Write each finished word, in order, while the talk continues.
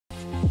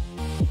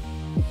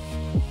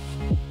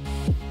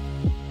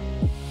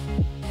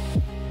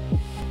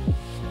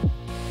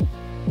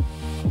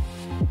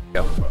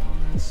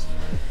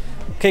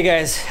Okay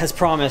guys, as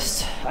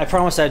promised, I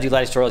promised I'd do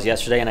lighting tutorials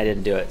yesterday and I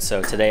didn't do it.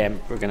 So today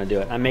we're gonna do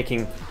it. I'm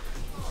making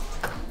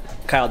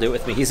Kyle do it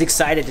with me. He's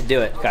excited to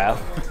do it,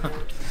 Kyle.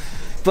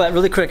 But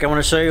really quick, I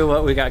wanna show you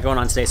what we got going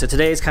on today. So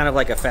today is kind of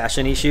like a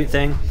fashion-y shoot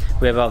thing.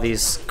 We have all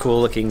these cool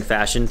looking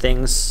fashion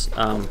things.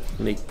 Let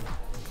me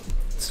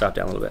stop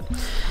down a little bit.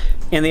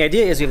 And the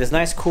idea is we have this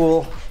nice,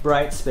 cool,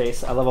 bright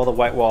space. I love all the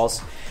white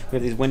walls. We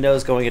have these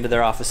windows going into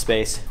their office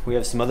space. We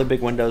have some other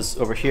big windows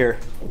over here,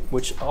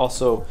 which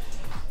also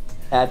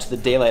add to the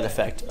daylight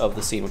effect of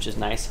the scene, which is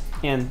nice.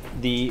 And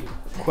the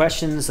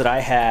questions that I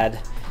had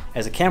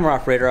as a camera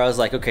operator, I was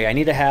like, okay, I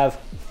want to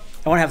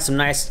have some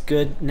nice,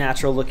 good,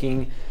 natural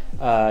looking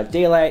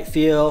daylight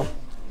feel.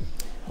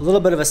 A little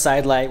bit of a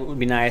side light would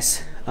be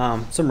nice,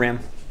 some rim.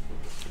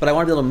 But I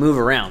want to be able to move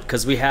around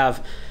because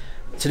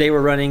today we're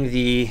running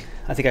the,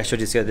 I think I showed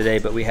you this the other day,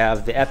 but we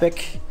have the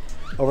Epic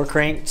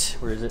overcranked.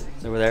 Where is it?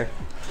 It's over there.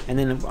 And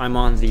then I'm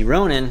on the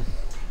Ronin.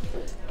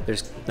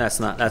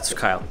 That's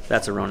Kyle.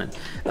 That's a Ronin.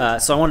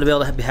 So I wanted to be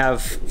able to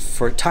have,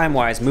 for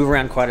time-wise, move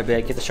around quite a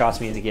bit, get the shots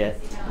we need to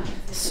get.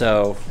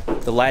 So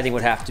the lighting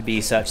would have to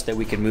be such that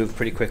we could move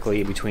pretty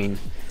quickly between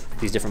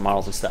these different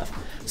models and stuff.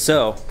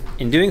 So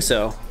in doing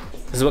so,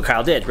 this is what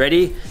Kyle did.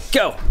 Ready?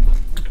 Go!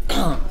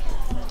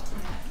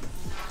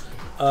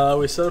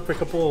 We set up a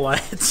couple of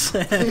lights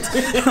and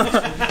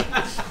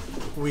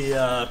we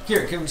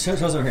Here, show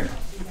us over here.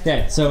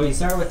 Okay, so we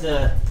start with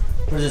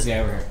where's this guy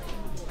over here?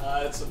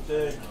 It's a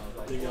big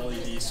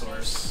LED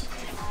source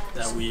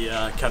that we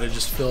kind of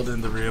just filled in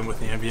the room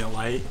with ambient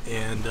light,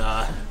 and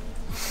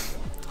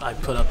I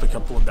put up a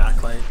couple of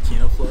backlight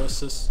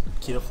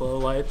keto flow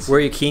lights. Where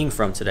are you keying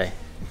from today?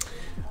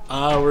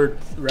 We're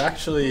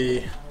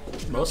actually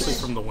mostly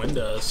from the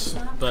windows,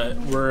 but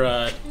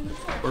we're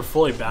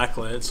fully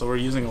backlit, so we're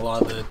using a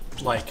lot of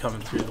the light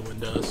coming through the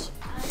windows.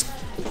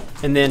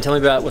 And then tell me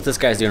about what this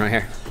guy's doing right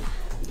here.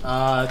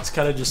 It's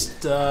kind of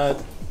just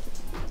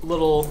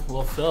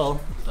little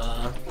fill.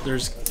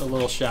 There's a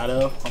little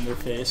shadow on their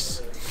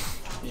face,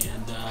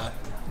 and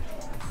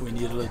we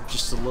need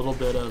just a little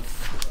bit of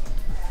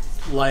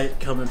light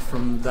coming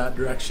from that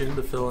direction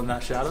to fill in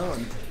that shadow,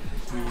 and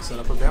we set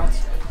up a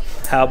bounce.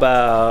 How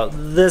about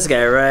this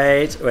guy,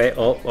 right? Wait,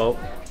 oh,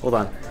 hold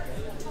on.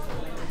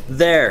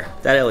 There,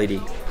 that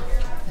LED.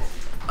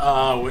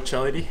 Which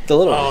LED? The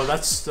little one. Oh,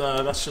 that's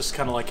just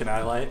kind of like an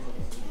eye light,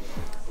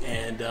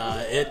 and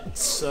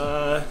it's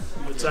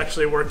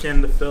actually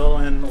working to fill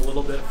in a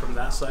little bit from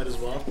that side as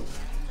well,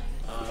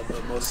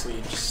 but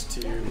mostly just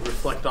to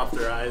reflect off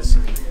their eyes.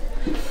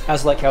 I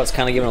also like how it's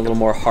kind of giving a little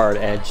more hard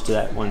edge to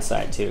that one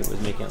side too. It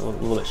was making it a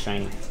little bit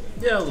shiny.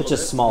 Yeah, a little bit. Such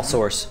a small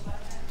source.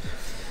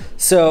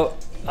 So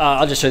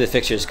I'll just show you the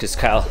fixtures because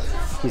Kyle,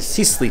 he's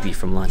sleepy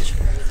from lunch.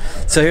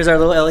 So here's our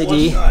little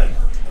LED.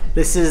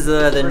 This is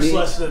the new.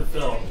 Lesson in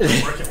film.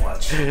 Work at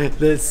lunch.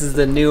 This is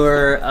the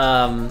newer.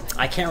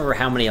 I can't remember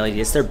how many LEDs.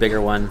 It's their bigger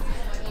one.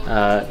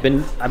 I've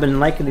been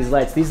liking these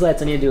lights. These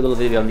lights, I need to do a little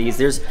video on these.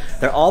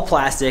 They're all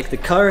plastic. The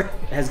color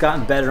has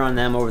gotten better on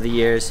them over the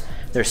years.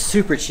 They're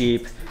super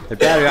cheap. They're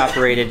battery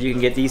operated. You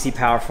can get DC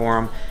power for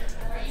them.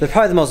 They're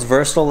probably the most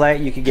versatile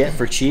light you could get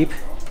for cheap.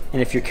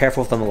 And if you're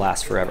careful with them, they'll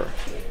last forever.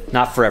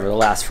 Not forever. They'll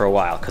last for a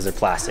while because they're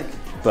plastic.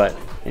 But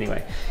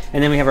anyway.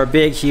 And then we have our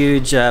big,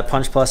 huge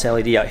Punch Plus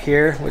LED out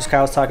here, which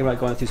Kyle was talking about,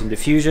 going through some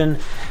diffusion.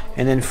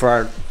 And then for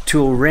our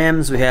tool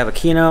rims, we have a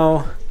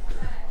Kino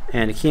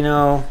and a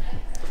Kino.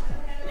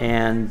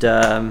 And,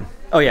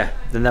 oh yeah,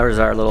 then there's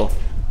our little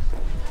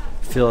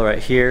fill right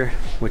here,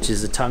 which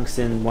is a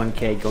tungsten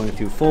 1K going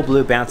through full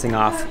blue, bouncing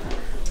off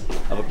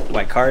of a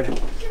white card.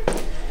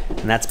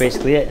 And that's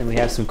basically it. And we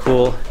have some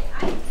cool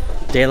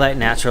daylight,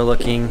 natural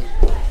looking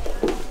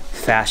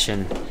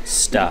fashion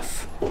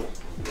stuff.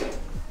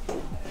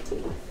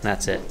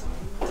 That's it.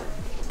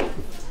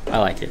 I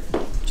like it. Do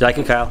you like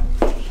it, Kyle?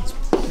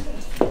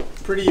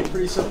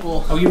 Pretty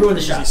simple. Oh, you ruined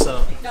the shot.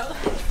 No.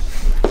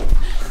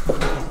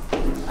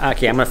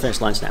 Okay, I'm gonna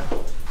finish lunch now.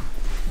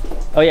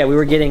 Oh yeah, we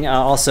were getting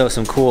also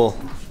some cool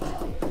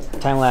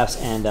time lapse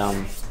and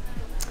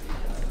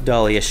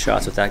dolly-ish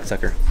shots with that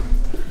sucker.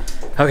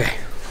 Okay,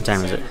 what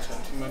time is it?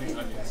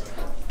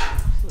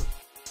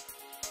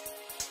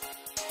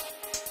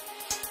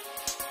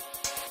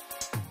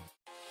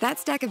 That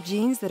stack of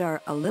jeans that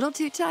are a little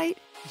too tight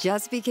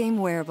just became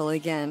wearable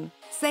again.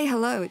 Say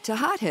hello to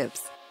Hot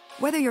Hips.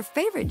 Whether your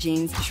favorite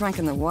jeans shrunk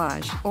in the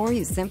wash or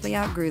you simply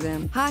outgrew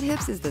them, Hot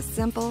Hips is the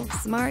simple,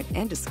 smart,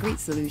 and discreet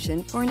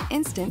solution for an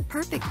instant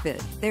perfect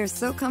fit. They're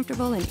so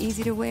comfortable and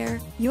easy to wear,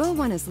 you'll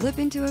want to slip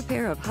into a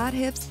pair of Hot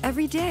Hips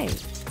every day.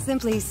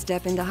 Simply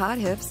step into Hot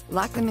Hips,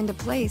 lock them into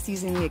place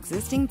using the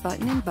existing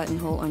button and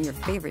buttonhole on your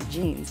favorite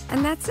jeans,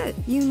 and that's it.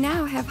 You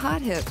now have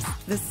Hot Hips.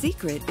 The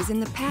secret is in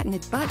the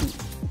patented button.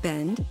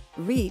 Bend,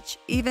 reach,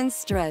 even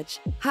stretch.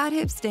 Hot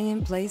Hips stay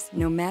in place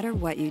no matter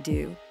what you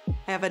do.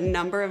 I have a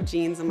number of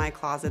jeans in my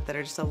closet that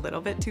are just a little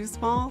bit too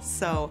small,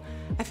 so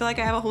I feel like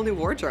I have a whole new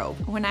wardrobe.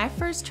 When I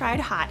first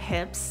tried Hot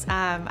Hips,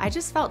 I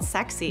just felt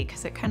sexy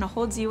because it kind of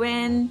holds you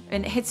in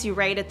and it hits you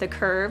right at the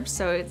curve,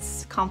 so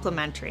it's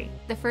complimentary.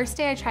 The first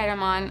day I tried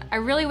them on, I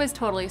really was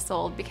totally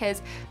sold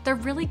because they're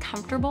really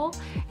comfortable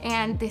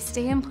and they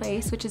stay in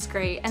place, which is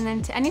great. And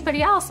then to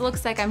anybody else, it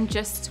looks like I'm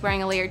just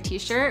wearing a layered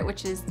t-shirt,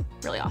 which is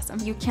really awesome.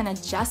 You can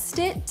adjust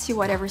it to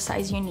whatever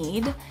size you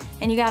need,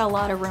 and you got a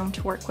lot of room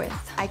to work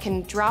with. I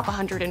can drop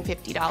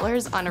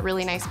 $150 on a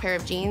really nice pair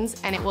of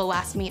jeans and it will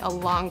last me a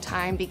long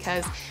time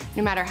because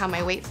no matter how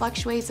my weight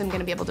fluctuates, I'm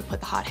gonna be able to put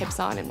the Hot Hips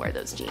on and wear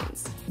those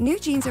jeans. New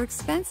jeans are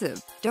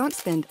expensive. Don't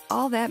spend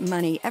all that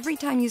money every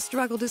time you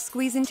struggle to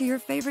squeeze into your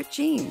favorite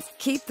jeans.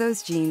 Keep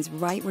those jeans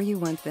right where you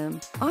want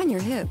them, on your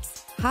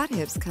hips. Hot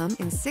Hips come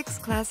in 6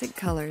 classic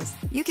colors.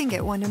 You can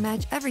get one to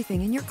match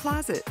everything in your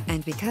closet.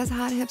 And because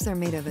Hot Hips are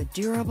made of a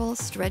durable,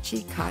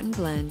 stretchy cotton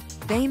blend,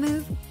 they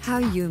move how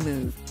you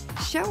move.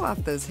 Show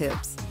off those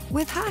hips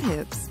with Hot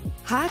Hips.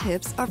 Hot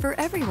Hips are for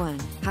everyone.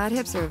 Hot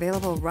Hips are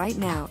available right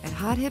now at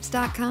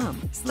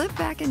HotHips.com. Slip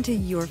back into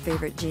your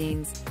favorite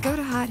jeans. Go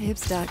to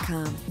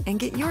HotHips.com and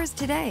get yours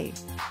today.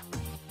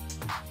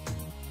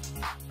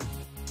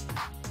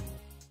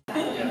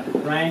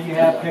 Ryan, do you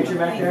have a picture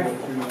back there?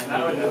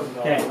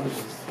 Okay.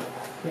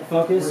 Hit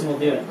focus and we'll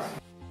do it.